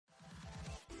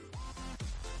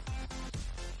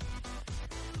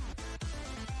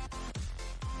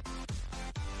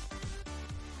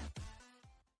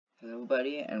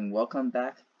everybody, and welcome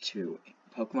back to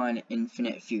Pokemon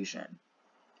Infinite Fusion.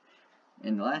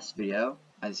 In the last video,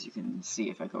 as you can see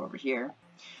if I go over here,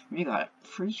 we got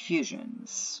 3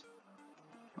 fusions.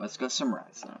 Let's go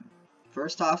summarize them.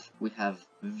 First off, we have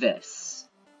this,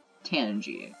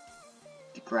 Tangy,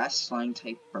 the grass flying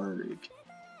type bird.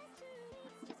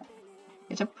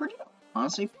 It's a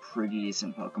honestly pretty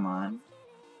decent Pokemon.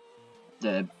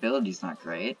 The ability's not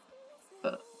great,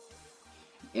 but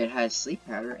it has Sleep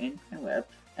Powder and Whip,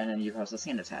 and then you have the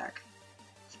Sand Attack.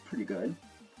 It's pretty good,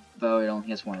 though it only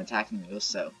has 1 attacking move,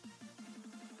 so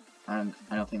I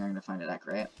don't think I'm gonna find it that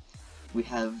great. We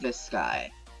have this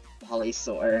guy,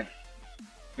 Polysaur.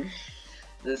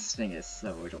 This thing is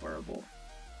so adorable.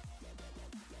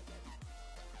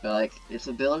 But like, its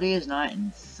ability is not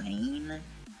insane,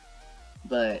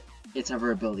 but its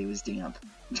other ability was Damp,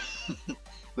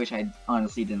 which I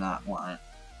honestly did not want.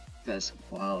 Because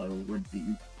while it would be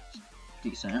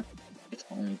decent, it's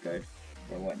only good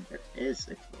for when there is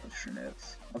explosion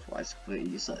moves. Otherwise,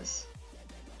 completely useless.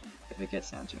 If it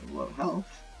gets down to low health,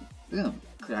 boom,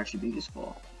 could actually be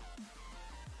useful.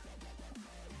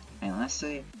 And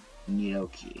lastly,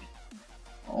 Nidoking.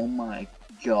 Oh my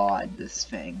god, this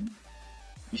thing.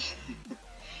 It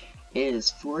is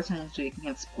 4 times weak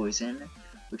against poison,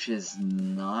 which is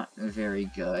not very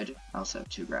good. I also have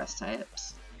 2 grass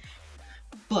types.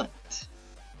 But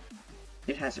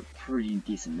it has a pretty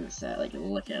decent moveset, like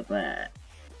look at that.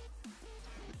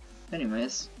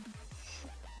 Anyways,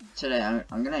 today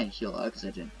I'm gonna heal up because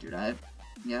I didn't do that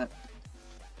yet.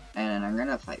 And I'm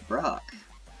gonna fight Brock.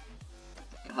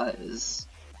 Because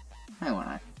I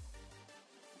wanna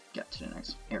get to the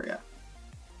next area.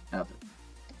 Well,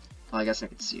 I guess I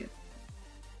could see it.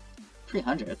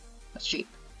 300? That's cheap.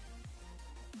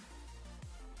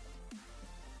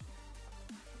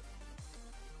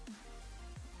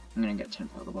 I'm gonna get 10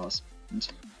 Pokeballs.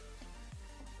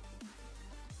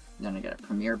 Then I get a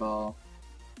Premier Ball.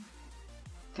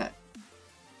 Okay. I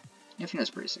think that's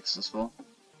pretty successful.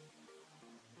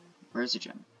 Where's the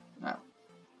gym? Oh.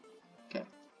 Okay.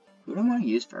 Who do I want to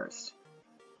use first?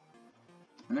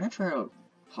 I'm gonna try out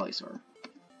Polysaur.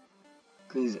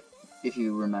 Because if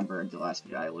you remember the last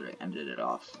video, I literally ended it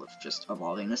off with just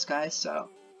evolving this guy, so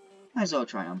might as well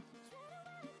try him.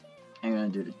 I'm gonna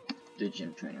do the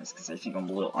gym trainers because I think I'm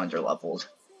a little underleveled.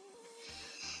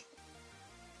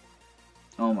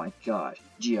 Oh my god,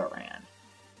 Georan.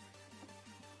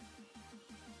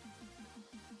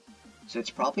 So it's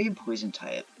probably a poison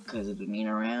type because of the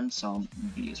Minoran, so I'm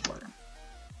gonna use water.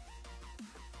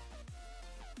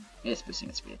 It's boosting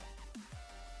its speed.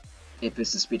 It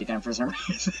boosts its speed again for some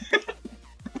reason.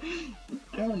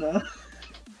 I don't know.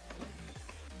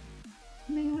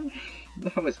 Man,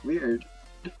 that was weird.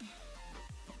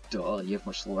 Duh, you have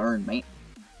much to learn, mate.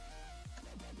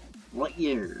 What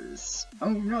years?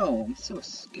 Oh no, I'm so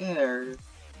scared.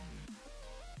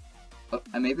 Oh,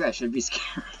 maybe I should be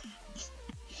scared.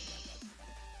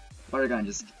 Water gun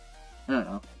just, I don't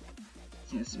know.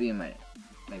 Seems to be my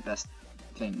best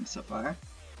thing so far.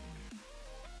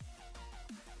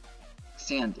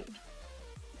 Sand dude.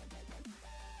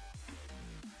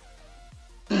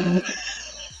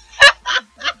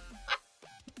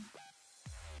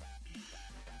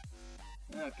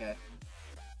 Okay.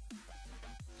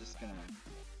 Just gonna...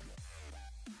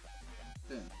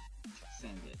 Boom.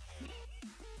 Sand it.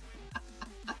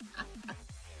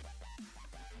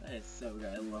 That is so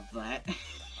good, I love that.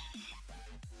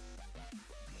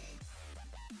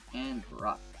 And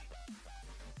Rock.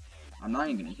 I'm not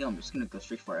even gonna heal, I'm just gonna go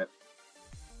straight for it.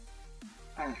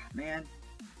 Ah, man.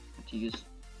 What to use?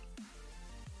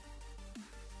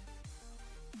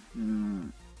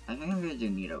 I think I'm gonna do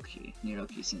Nidoking.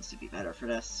 Nidoking seems to be better for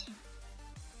this.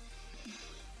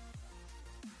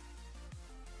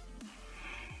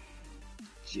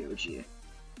 GOG.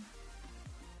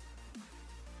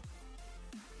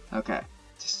 Okay,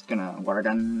 just gonna water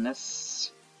gun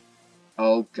this.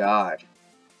 Oh god.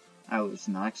 I was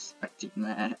not expecting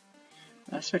that.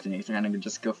 I was expecting anything, I'm gonna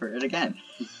just go for it again.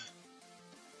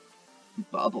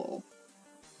 Bubble.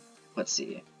 Let's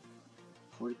see.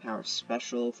 40 power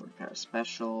special, 40 power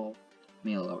special,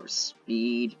 may lower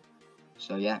speed.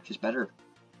 So yeah, just better.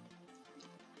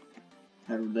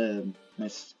 My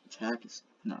attack is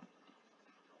no.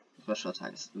 Special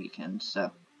attack is weakened,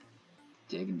 so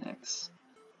dig next.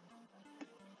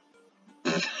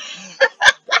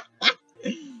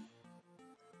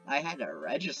 I had to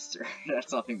register that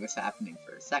something was happening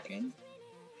for a second.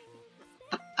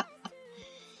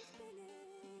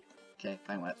 Okay,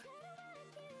 fine whip.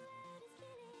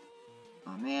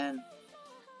 Oh man.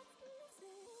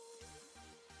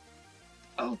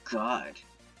 Oh god.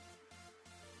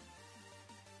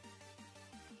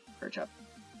 Perch up.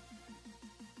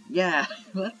 Yeah,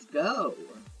 let's go!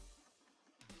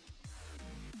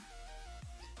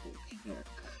 Okay.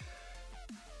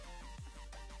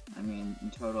 I mean, in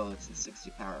total it's a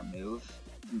 60 power move,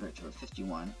 compared to a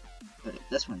 51, but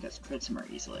this one gets crits more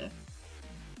easily.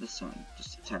 This one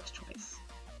just attacks twice.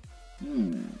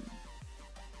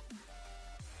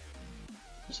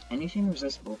 Is anything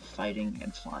resist both fighting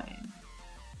and flying?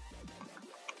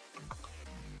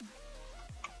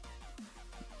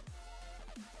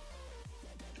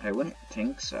 I wouldn't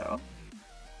think so.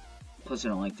 Plus I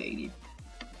don't like the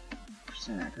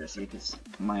 80% accuracy, because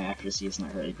my accuracy is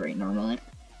not really great normally.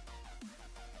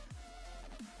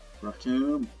 Rock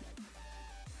Tomb!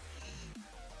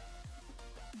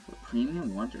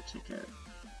 Premium Wonder Ticket.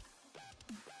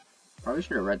 Probably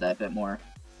should have read that a bit more.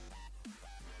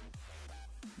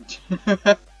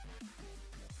 Well,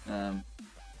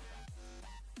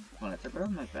 if I grab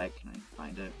my bag, can I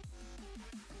find it?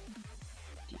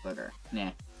 Debugger. Nah.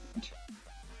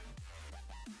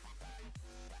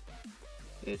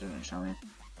 It doesn't show me.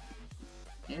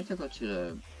 I have to go to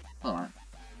the... Hold on.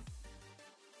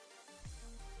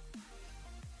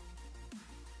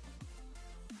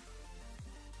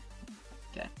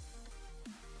 Okay.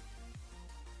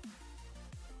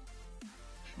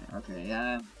 Okay,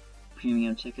 yeah.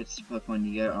 Premium tickets to Pokemon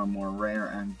you get are more rare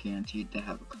and guaranteed to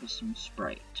have a custom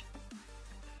sprite.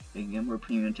 You can get more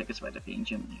premium tickets by defeating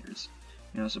gym leaders.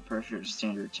 You can also purchase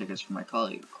standard tickets from my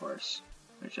colleague, of course.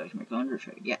 Which I can make a longer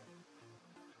trade. Yeah.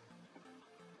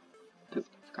 Poop.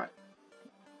 Forgot.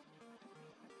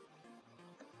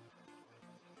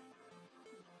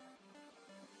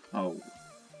 Oh.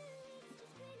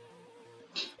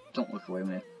 Don't look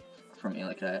away from me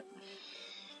like that.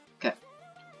 Okay.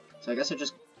 So I guess I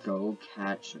just go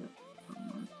catch it.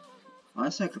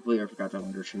 Honestly, I completely forgot that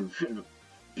Wonder Tree would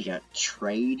be a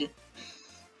trade.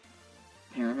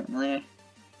 Apparently.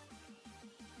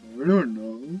 I don't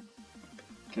know.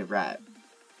 Okay, right.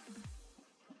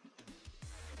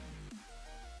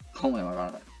 Oh my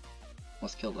god.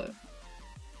 Let's kill it.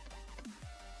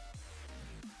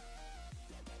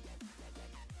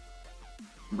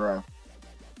 Bro.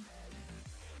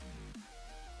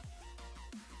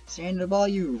 Stand the ball,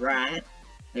 you rat!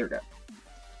 There we go.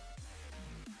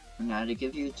 Now to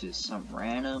give you to some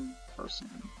random person.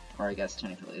 Or I guess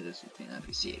technically this would be an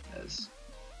NPC, because,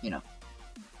 you know.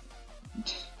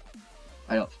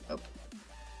 I don't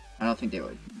think they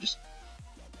would just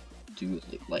do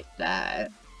it like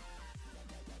that.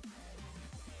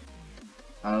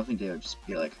 I don't think they would just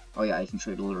be like, oh yeah, I can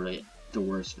trade literally the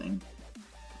worst thing.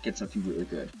 Get something really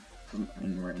good from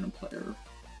any random player.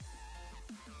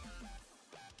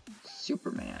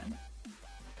 Superman.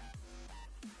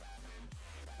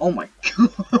 Oh my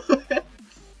god!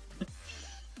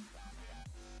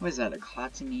 What is that, a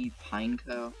Cottony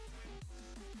Pineco?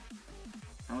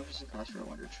 How much does it cost for a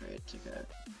Wonder Trade ticket?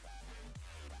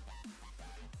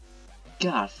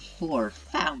 God,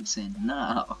 4,000,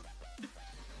 no!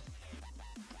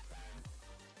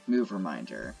 Move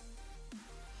reminder.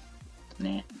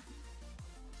 Nah.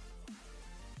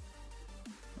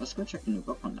 Let's go check the new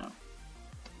Pokemon now.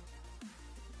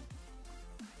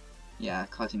 Yeah,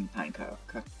 Cottony Pineco.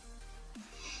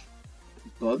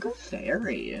 Bug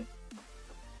Fairy.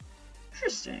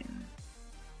 Interesting.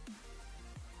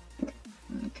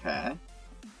 Okay.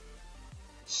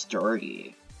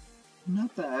 Story.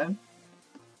 Not bad.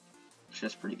 It's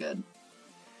just pretty good.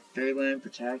 Fairyland,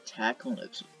 Protect, Tackle,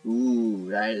 and ooh,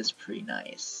 that is pretty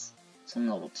nice. It's on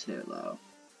level 2 though.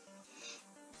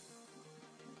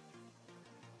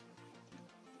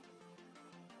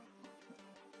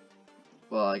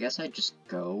 Well, I guess I just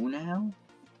go now?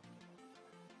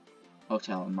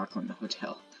 Hotel, I'm marking the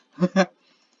hotel.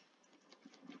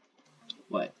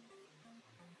 What?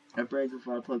 I break with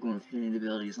our Pokemon with hidden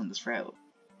abilities on this route.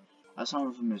 I saw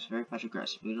one from is very much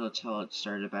aggressive. We don't tell it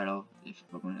started a battle if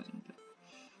a Pokemon hasn't been.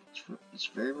 It's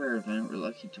a very rare event. We're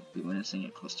lucky to be witnessing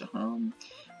it close to home.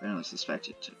 I don't suspect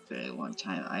it took a very long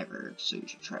time either, so you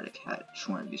should try to catch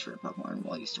one of these rare Pokemon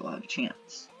while you still have a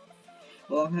chance.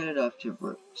 Well, I'm headed off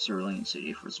to Cerulean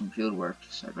City for some field work,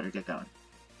 so I better get going.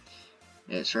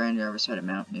 It's right on the other side of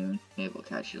Mount Moon. Maybe we'll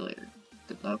catch you later.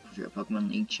 Good luck with your Pokemon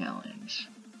League challenge.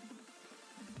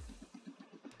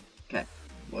 Okay,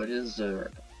 what is the...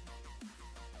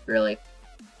 Really?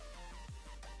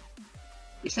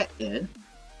 Is that it?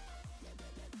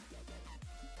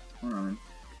 Hold on.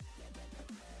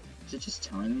 Is it just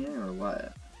telling me or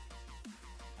what?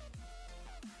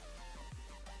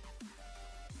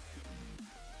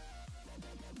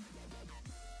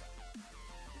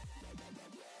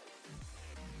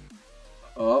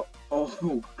 Oh,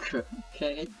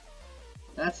 okay.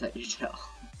 That's how you tell.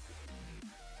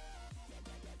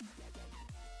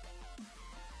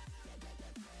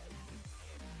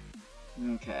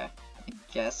 Okay. I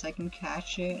guess I can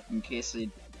catch it in case I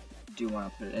do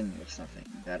want to put it in with something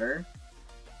better.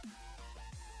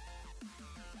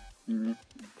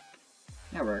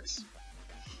 That works.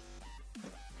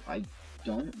 I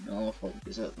don't know if I'll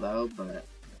use it though, but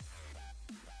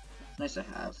it's nice to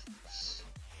have.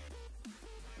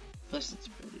 Plus, its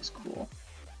ability is cool.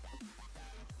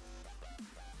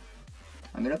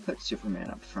 I'm gonna put Superman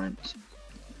up front.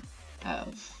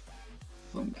 Have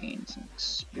him gain some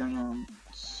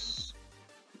experience.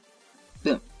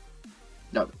 Boom.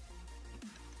 No.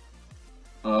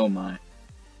 Oh my.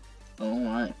 Oh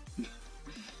my.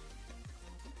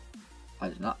 I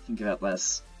did not think about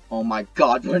this. Oh my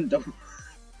god, what in the world?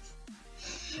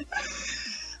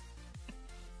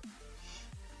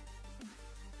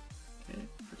 Okay,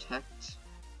 protect.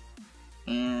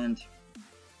 And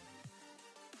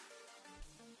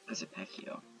as a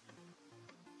Pekio.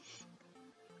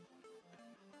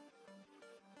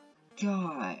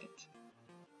 God.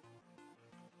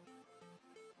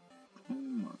 Oh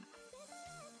my.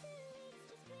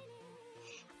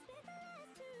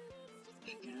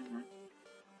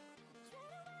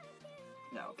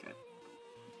 No, okay.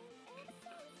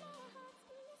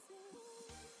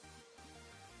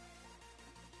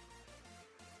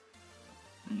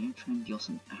 I need to try and deal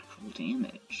some actual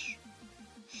damage.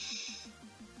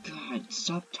 God,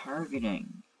 stop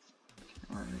targeting.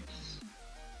 Alright.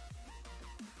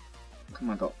 Come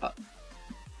on, go up.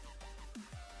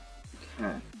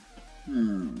 Okay.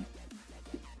 I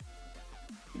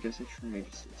guess I tried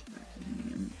just attacking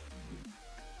him.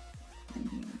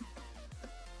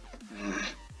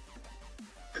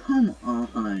 Come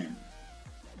on!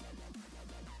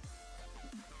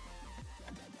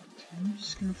 I'm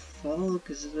just gonna fall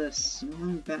because of this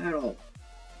long battle.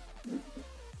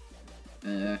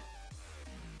 Better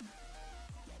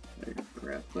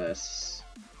grab this.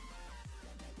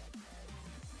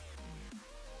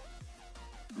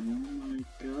 Oh my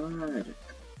god.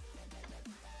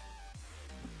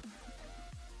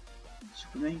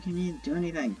 Superman can't even do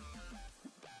anything.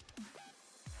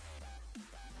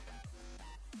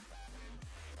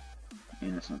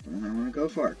 And that's not the one I want to go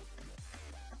for.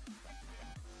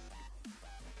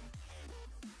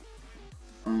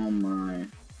 Oh my.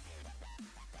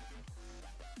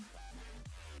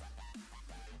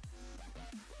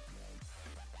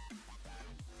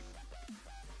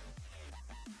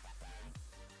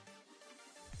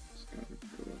 Just gotta go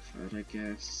with that, I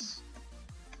guess.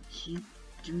 Keep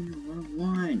doing the wrong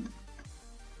one.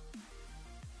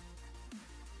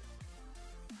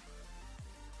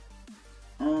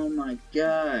 Oh my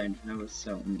god, that was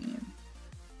so mean.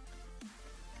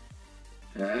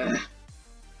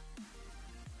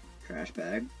 Trash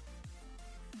bag.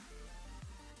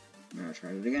 I'm gonna try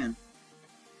it again.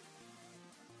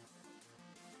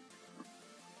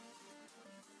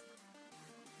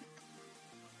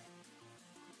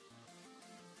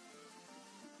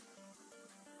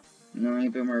 Knowing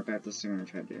a bit more about this, I'm gonna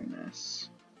try doing this.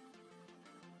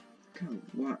 God,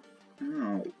 what?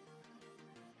 No.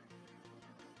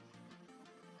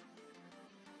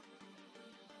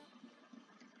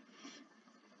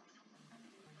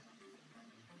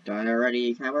 Die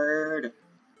already, coward!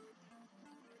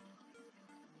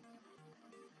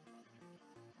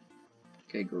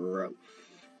 Okay, growth.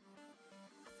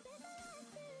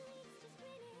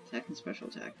 Attack and special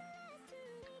attack.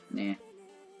 Nah.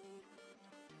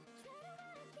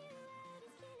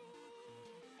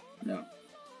 No.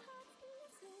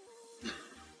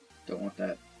 Don't want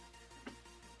that.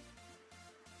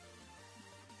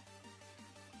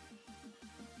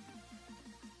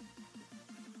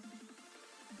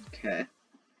 Okay.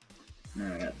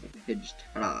 Now I got the Pidge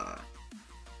Ta-da.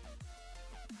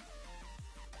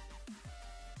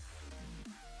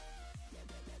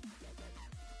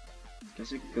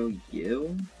 Does it go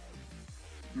you?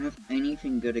 I don't have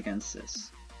anything good against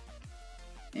this.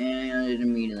 And it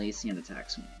immediately sand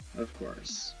attacks me, of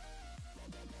course.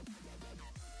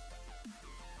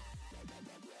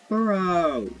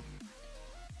 Bro!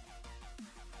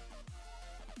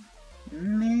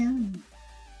 Man!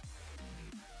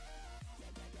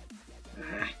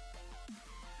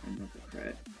 Another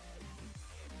crit.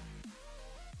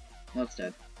 Well, it's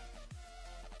dead.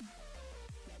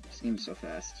 This game's so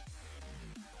fast.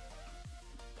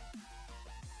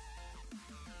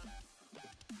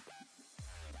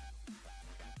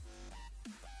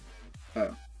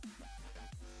 Oh.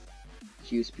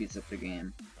 Q speeds up the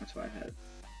game. That's why I had it.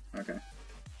 Okay.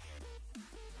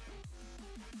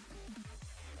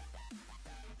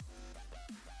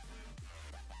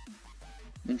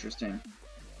 Interesting.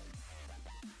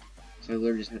 So I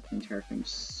literally just had the entire thing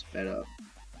sped up.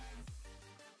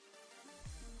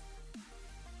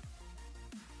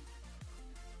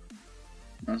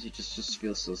 Honestly, just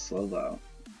feels so slow though.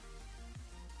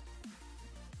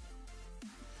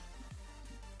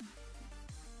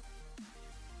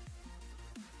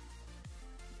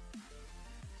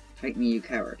 Fight me, you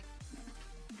coward.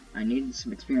 I need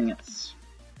some experience.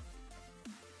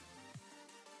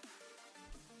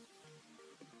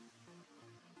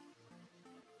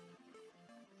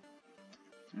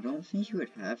 I don't think you would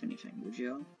have anything, would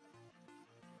you?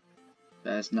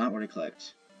 That is not what I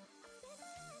clicked.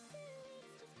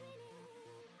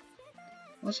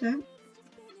 What's that?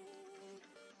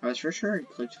 I was for sure I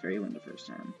clicked Fairyland the first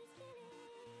time.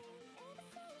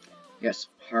 Yes,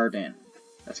 Harden.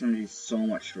 That's gonna do so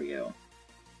much for you.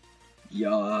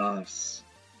 Yes.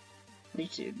 Me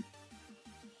too.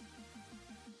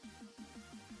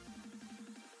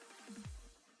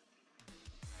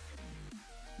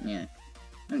 Yeah,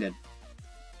 I'm good.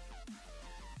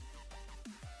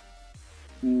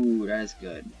 Ooh, that is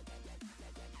good.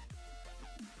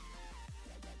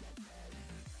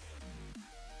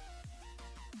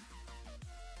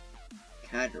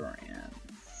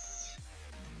 Catarans.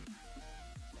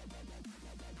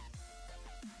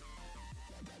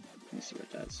 Let me see what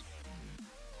it does.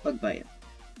 Bug bite.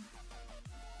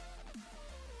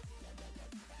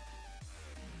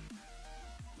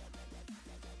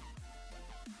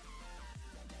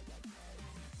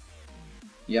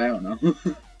 Yeah, I don't know.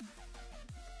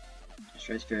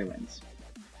 Stress Fairy Winds.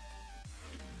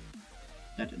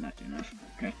 That did not do enough.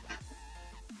 Okay.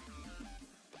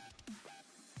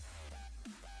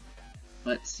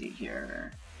 Let's see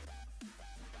here.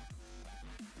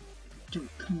 Dude,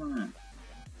 come on.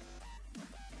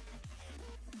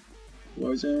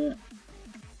 Poison it.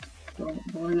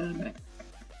 Don't poison me.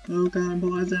 Who can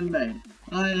poison me?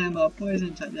 I am a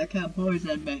poison type that can't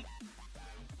poison me.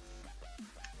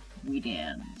 We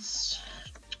dance.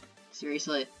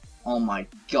 Seriously? Oh my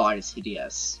god, it's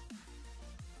hideous.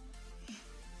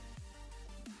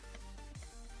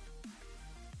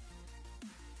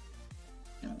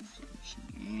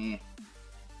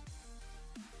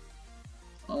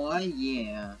 Oh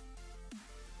yeah.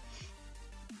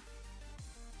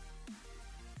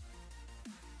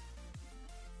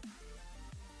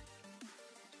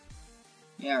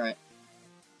 Yeah, right.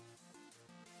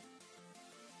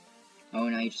 Oh,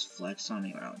 now you just flex on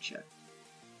me, why don't you?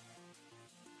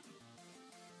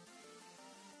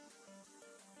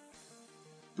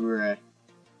 Bruh.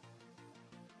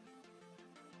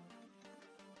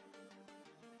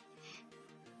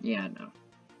 Yeah, no.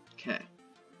 Okay.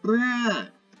 Bruh!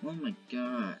 Oh my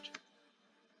god.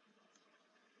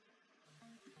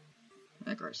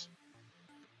 That gross.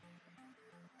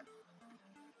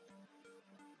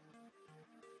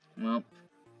 Well.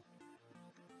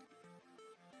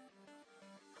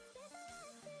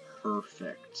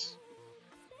 Perfect.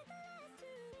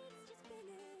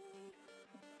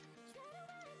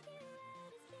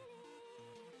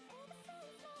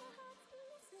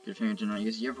 Good thing I did not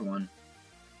use the other one.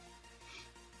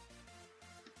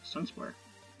 Sunspore.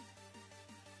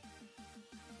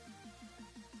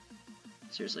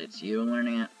 Seriously, it's you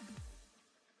learning it?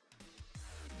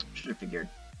 Should have figured.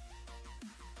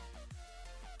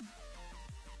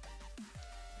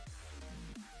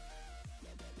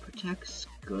 Protect's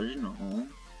good and all.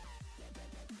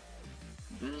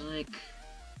 But like,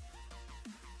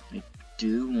 I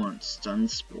do want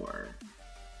Sunspore.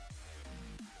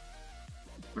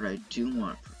 But I do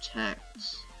want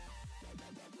Protect.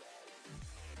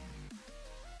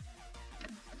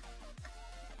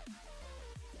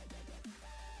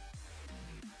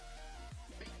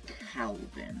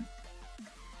 Calvin.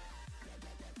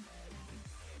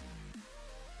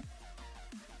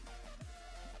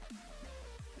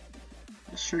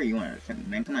 Sure, you want to defend me,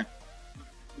 man. Come on.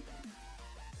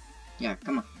 Yeah,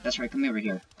 come on. That's right, come over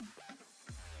here.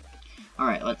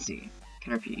 Alright, let's see.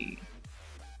 Caterpie.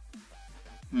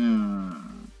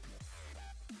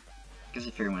 Guess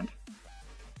a Fairy Wind.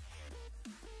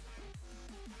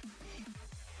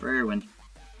 Fairy Wind.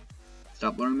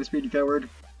 Stop blowing the speed, you coward.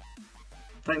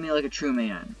 Fight me like a true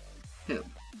man. Who?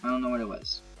 I don't know what it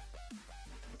was.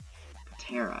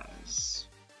 Pateras.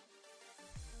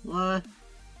 What?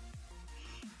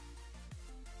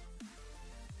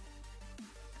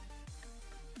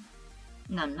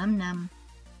 Num num num.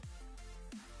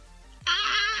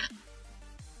 Ah!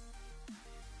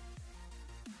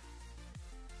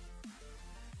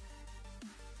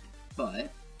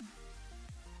 But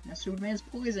Master Man's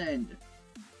poisoned.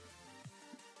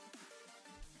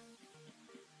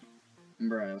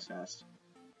 Bruh, that was fast.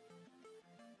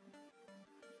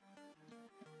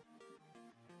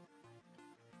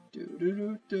 Do do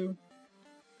do do.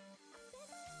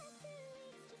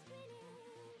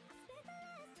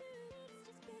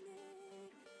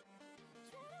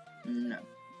 No.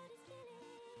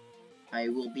 I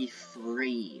will be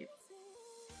free.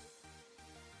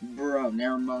 Bro,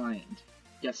 never mind.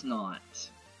 Guess not.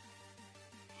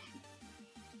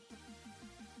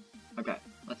 Okay,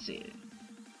 let's see.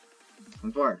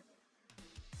 I'm bored.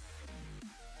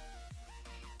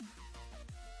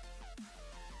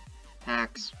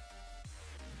 Hacks.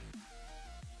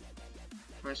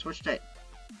 I switched it.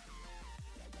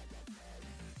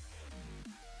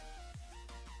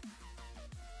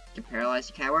 You paralyzed,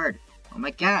 you coward. Oh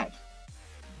my god.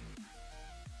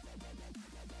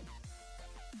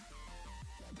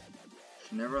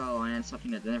 Should never rely on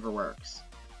something that never works.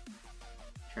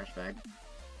 Trash bag.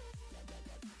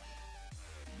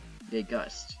 Yay,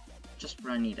 gust. Just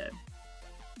what I needed.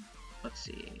 Let's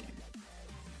see.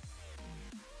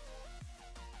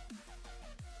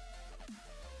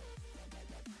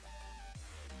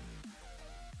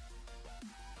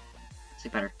 Say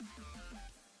better.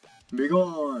 Be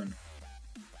gone!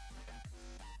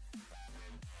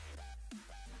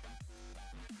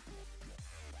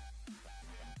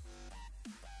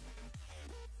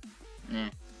 Nah.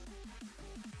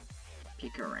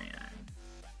 Peek around.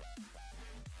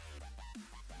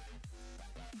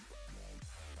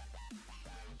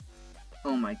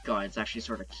 Oh my god, it's actually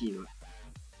sort of cute.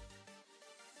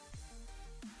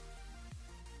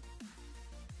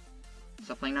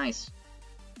 Stop playing nice.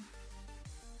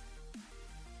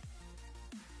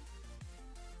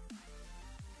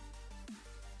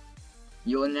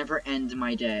 You will never end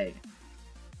my day.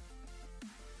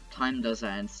 Time does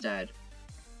that instead.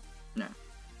 No.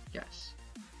 Yes.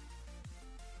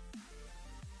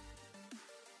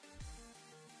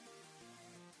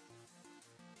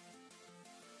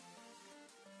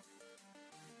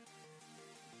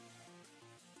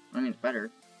 I mean, it's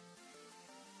better.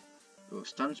 Ooh,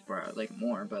 stun spray, I'd like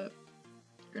more, but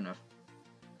good enough.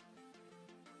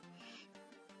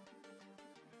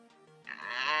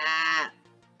 Ah!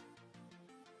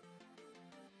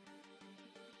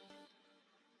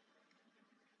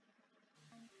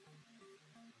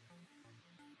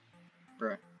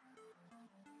 Bruh.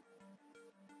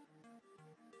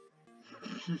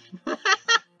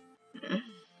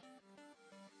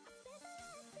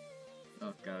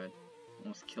 Oh god.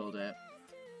 Almost killed it.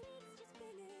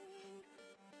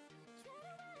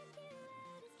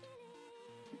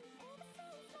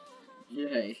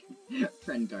 Yay.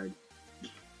 Friend guard.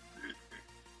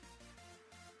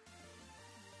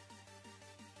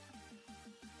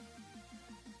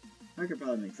 I could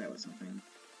probably mix that with something.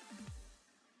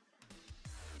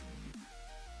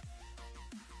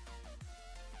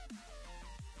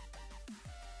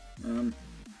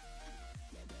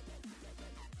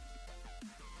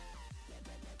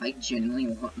 I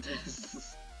genuinely want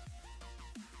this.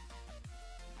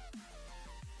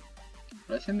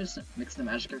 What if I mix the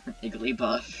magic with an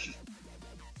Igglybuff?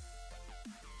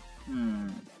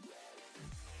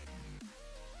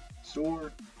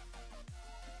 Sword.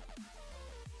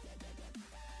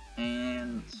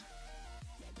 And...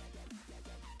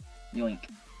 Yoink.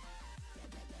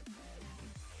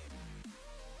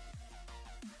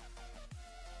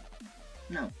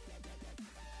 No.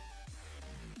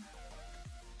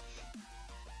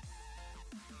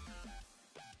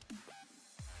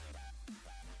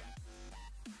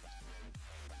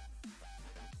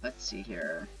 Let's see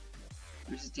here.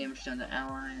 Reduces damage done to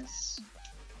allies.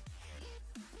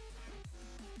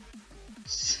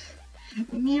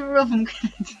 Neither of them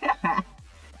can attack.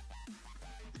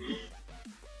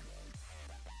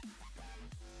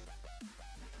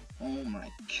 Oh my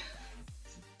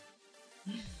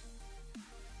god.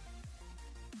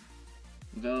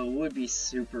 Though it would be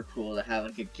super cool to have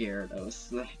like a Gyarados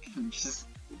that can just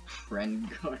friend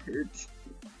guard.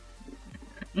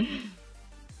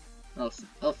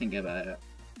 I'll think about it.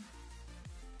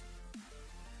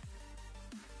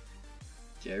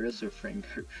 Gyarados or friend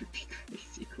guard would be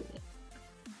crazy cool.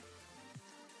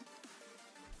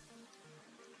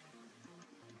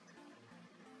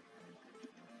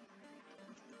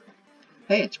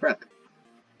 Hey, it's Brock.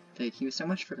 Thank you so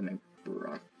much for coming,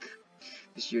 Brock.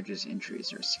 This year's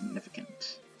injuries are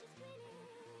significant.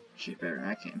 She's better than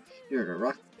I can. You're the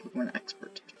rock Pokemon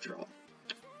expert to draw.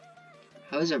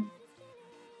 How is a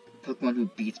Pokemon who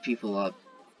beats people up?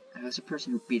 How is a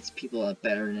person who beats people up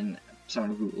better than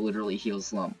someone who literally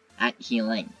heals them at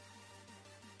healing?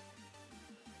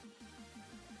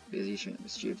 Because you shouldn't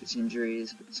mischievous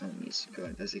injuries, but someone needs to go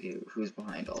investigate who's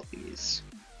behind all these.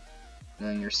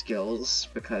 Knowing your skills,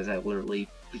 because I literally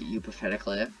beat you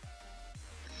pathetically.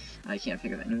 I can't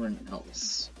think of anyone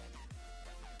else.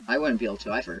 I wouldn't be able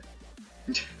to either.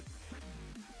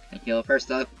 I heal first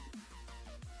up.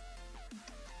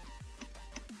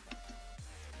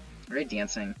 Are they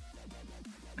dancing?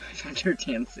 I thought they were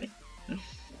dancing.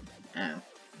 Ow.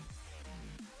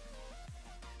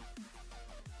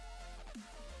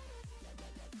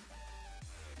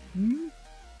 I'm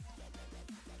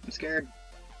scared.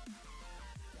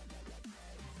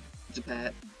 It's a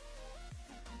pet.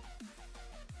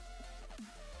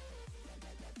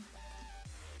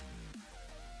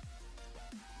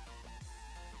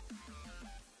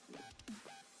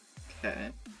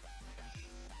 Okay.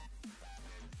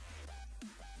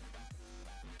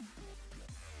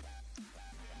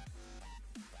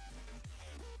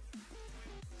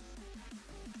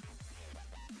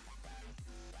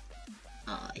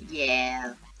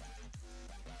 Yeah.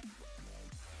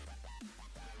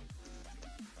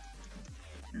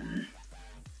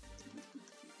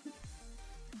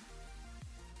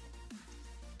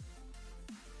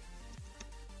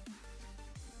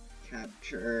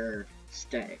 Capture.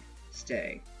 Stay.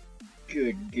 Stay.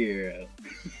 Good girl.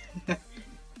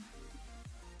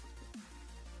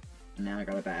 Now I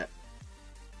got a bat.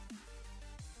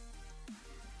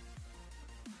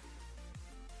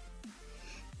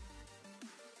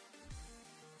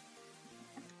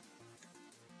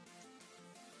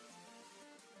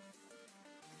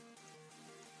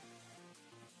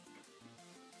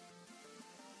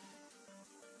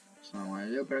 That's not what I want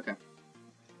to do, but okay.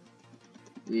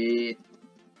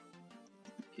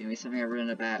 Give me something other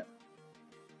than a bat.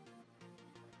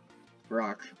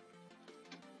 Rock.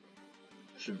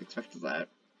 Should have expected that.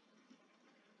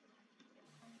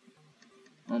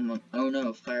 Oh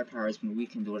no, firepower has been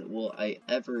weakened. What will I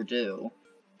ever do?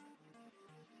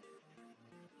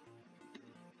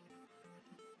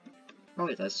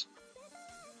 Probably this.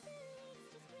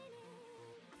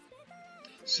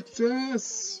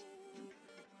 Success!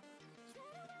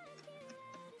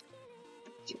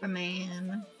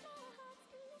 Superman.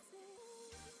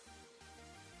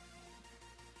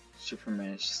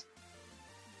 Superman just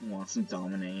wants to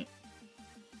dominate.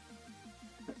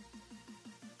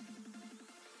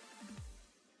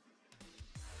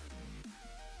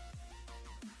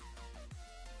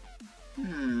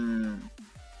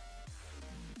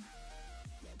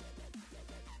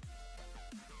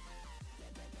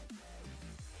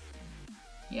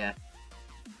 Yeah.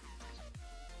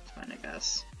 It's fine, I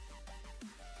guess.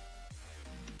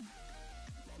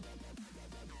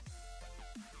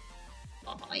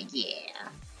 Oh, yeah.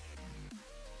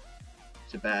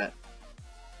 It's a bat.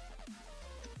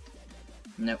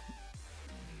 Nope.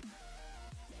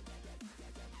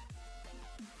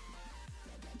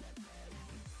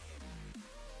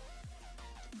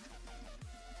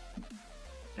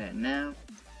 And now,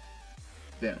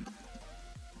 boom.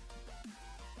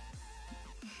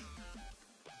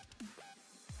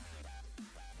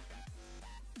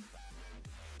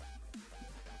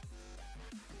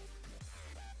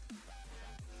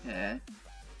 Okay.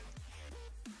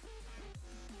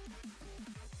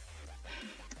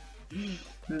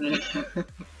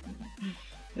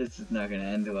 This is not gonna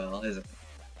end well, is it?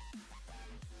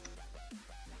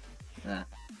 Nah,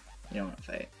 you don't want to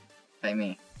fight. Fight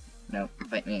me. No,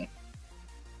 fight me.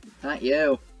 Not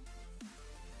you!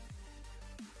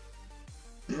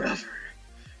 Brother,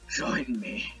 join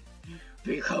me.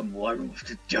 Become one with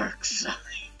the dark side.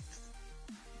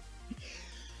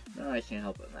 No, I can't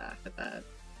help but laugh at that.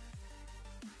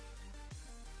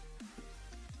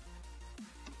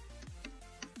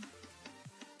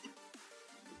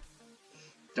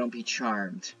 Don't be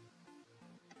charmed.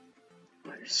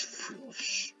 That is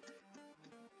foolish.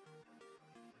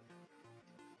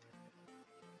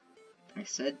 I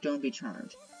said don't be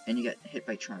charmed, and you got hit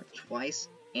by charm twice,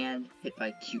 and hit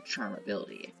by cute charm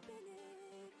ability.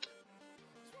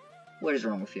 What is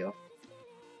wrong with you?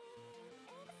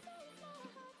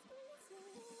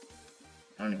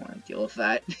 I don't even want to deal with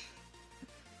that.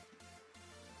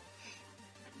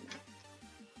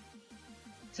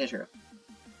 Say true.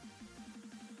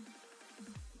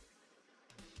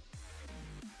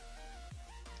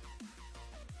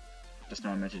 That's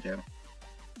not what I meant to do.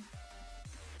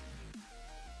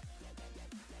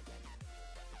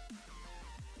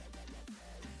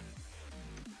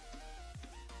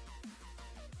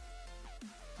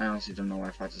 I honestly don't know why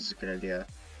I thought this is a good idea.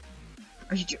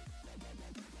 Are you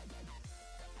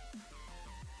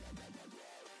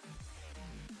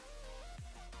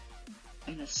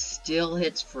and it still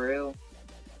hits through?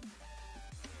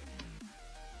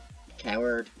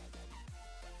 Coward.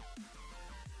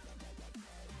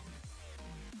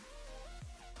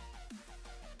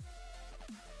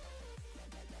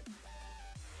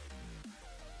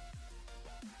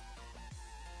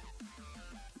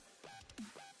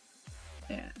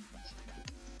 Yeah.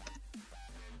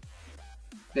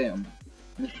 Boom.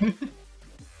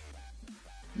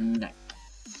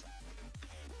 Nice.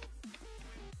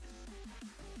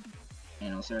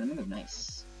 And I'll start a move.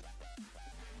 Nice. I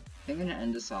think I'm gonna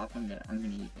end this off. I'm gonna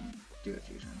even do a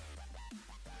fusion.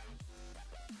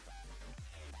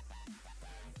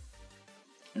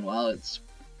 And while it's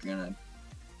gonna,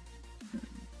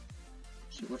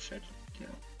 so what should I do?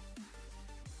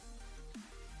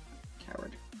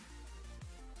 Coward.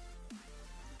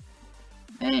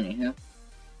 Anywho,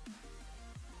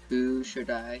 who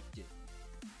should I do?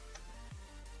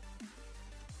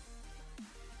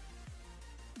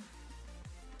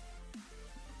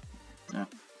 No,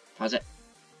 pause it.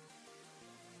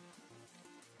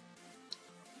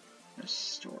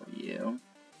 Restore you.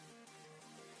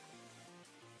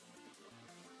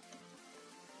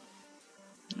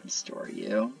 Restore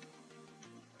you.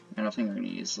 I don't think I'm gonna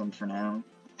use them for now.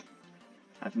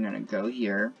 I'm gonna go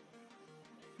here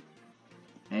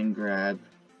and grab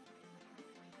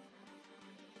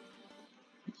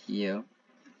you.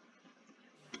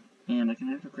 And I can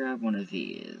have to grab one of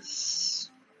these.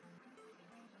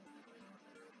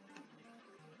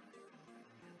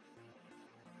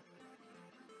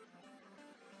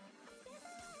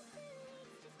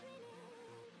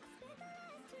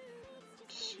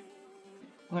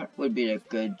 What would be a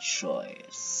good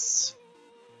choice?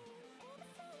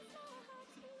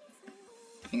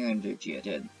 I think I'm gonna do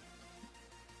Geodude.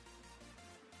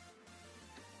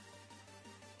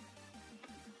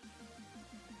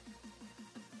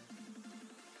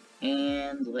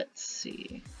 And let's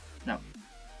see. No.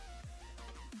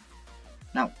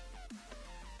 No.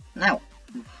 No!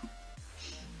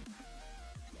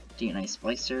 DNA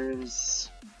Splicers.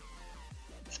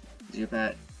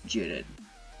 Zubat, Geodude.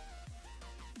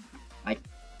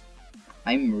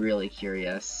 I'm really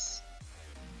curious.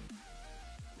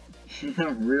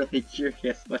 I'm really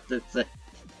curious what this is.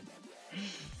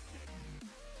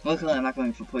 Luckily, I'm not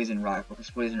going for Poison Rock, because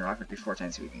Poison Rock would be 4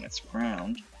 times weak against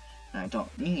ground. And I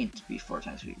don't need to be 4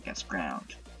 times weak against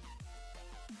ground.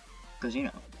 Because, you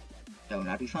know, that would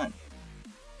not be fun.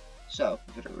 So,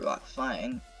 if it rock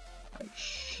flying, I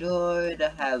should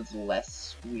have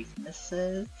less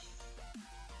weaknesses.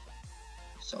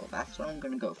 So that's what I'm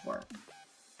gonna go for.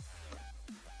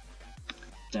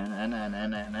 Wait,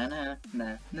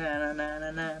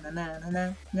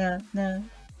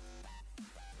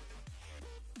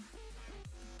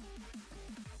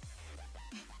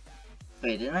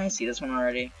 didn't I see this one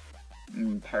already?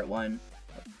 Part 1?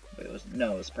 Wait, it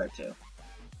was part 2.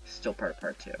 Still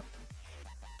part 2.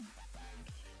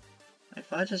 I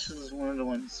thought this was one of the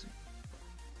ones.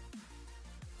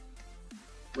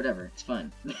 Whatever, it's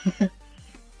fun.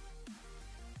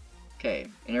 Okay,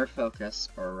 Inner Focus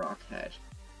or Rock Head.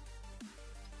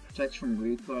 Protects from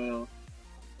recoil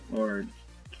or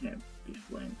can't be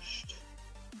flinched.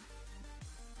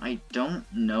 I don't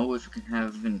know if it can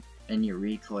have any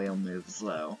recoil moves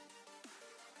though.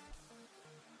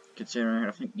 Considering I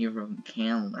don't think neither of them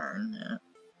can learn that.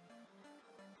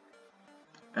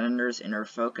 And then there's Inner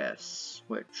Focus,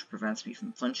 which prevents me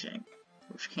from flinching,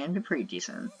 which can be pretty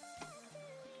decent.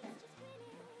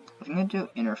 I think I'm gonna do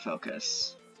Inner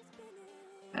Focus.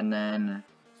 And then,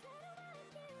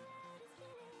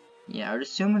 yeah, I would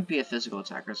assume it would be a physical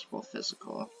attack, or it's both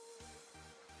physical.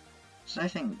 So I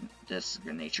think this is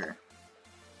good nature.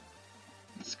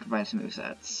 Let's combine some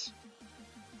movesets.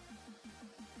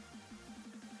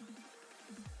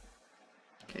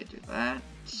 Okay, do that.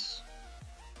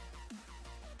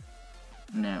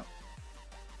 No.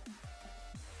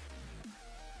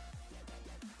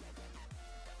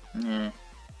 Nah.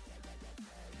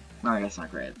 Alright, that's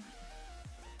not great.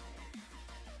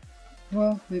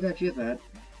 Well, we got you that.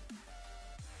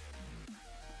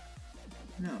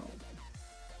 No.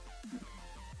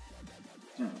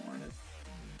 I don't want it.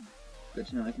 Good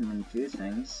to know I can run through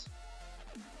things.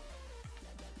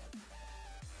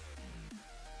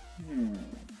 I'm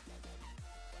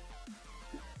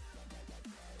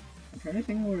trying to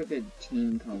think what a good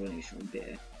team combination would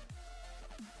be.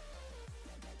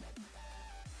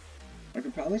 I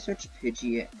could probably switch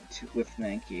Pidgey with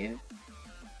Mankey.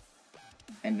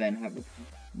 And then have a...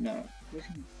 No.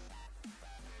 Poison...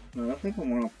 No, I don't think I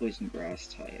want a Poison Grass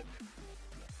type.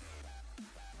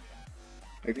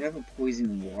 I could have a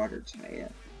Poison Water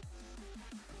type.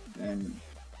 Then...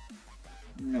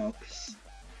 No, because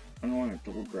I don't want a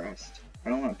Double Grass... I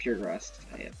don't want a Pure Grass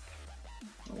type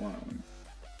alone.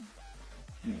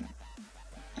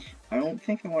 I don't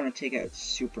think I want to take out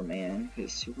Superman,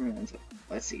 because Superman's...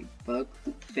 Let's see, Bug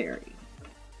Fairy.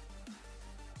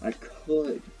 I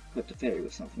could put the fairy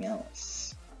with something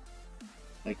else.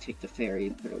 Like take the fairy,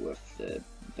 put it with the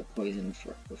poison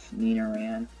with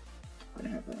Nidoran. Gonna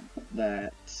have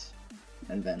that,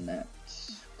 and then that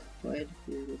could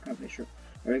do a combination.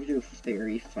 Or I could do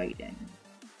fairy fighting.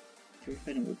 Fairy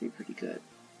fighting would be pretty good.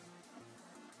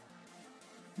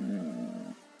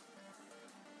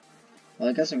 Well,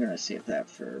 I guess I'm gonna save that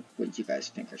for what you guys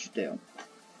think I should do.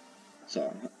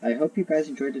 So, I hope you guys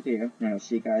enjoyed the video, and I'll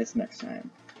see you guys next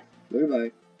time.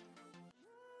 Goodbye.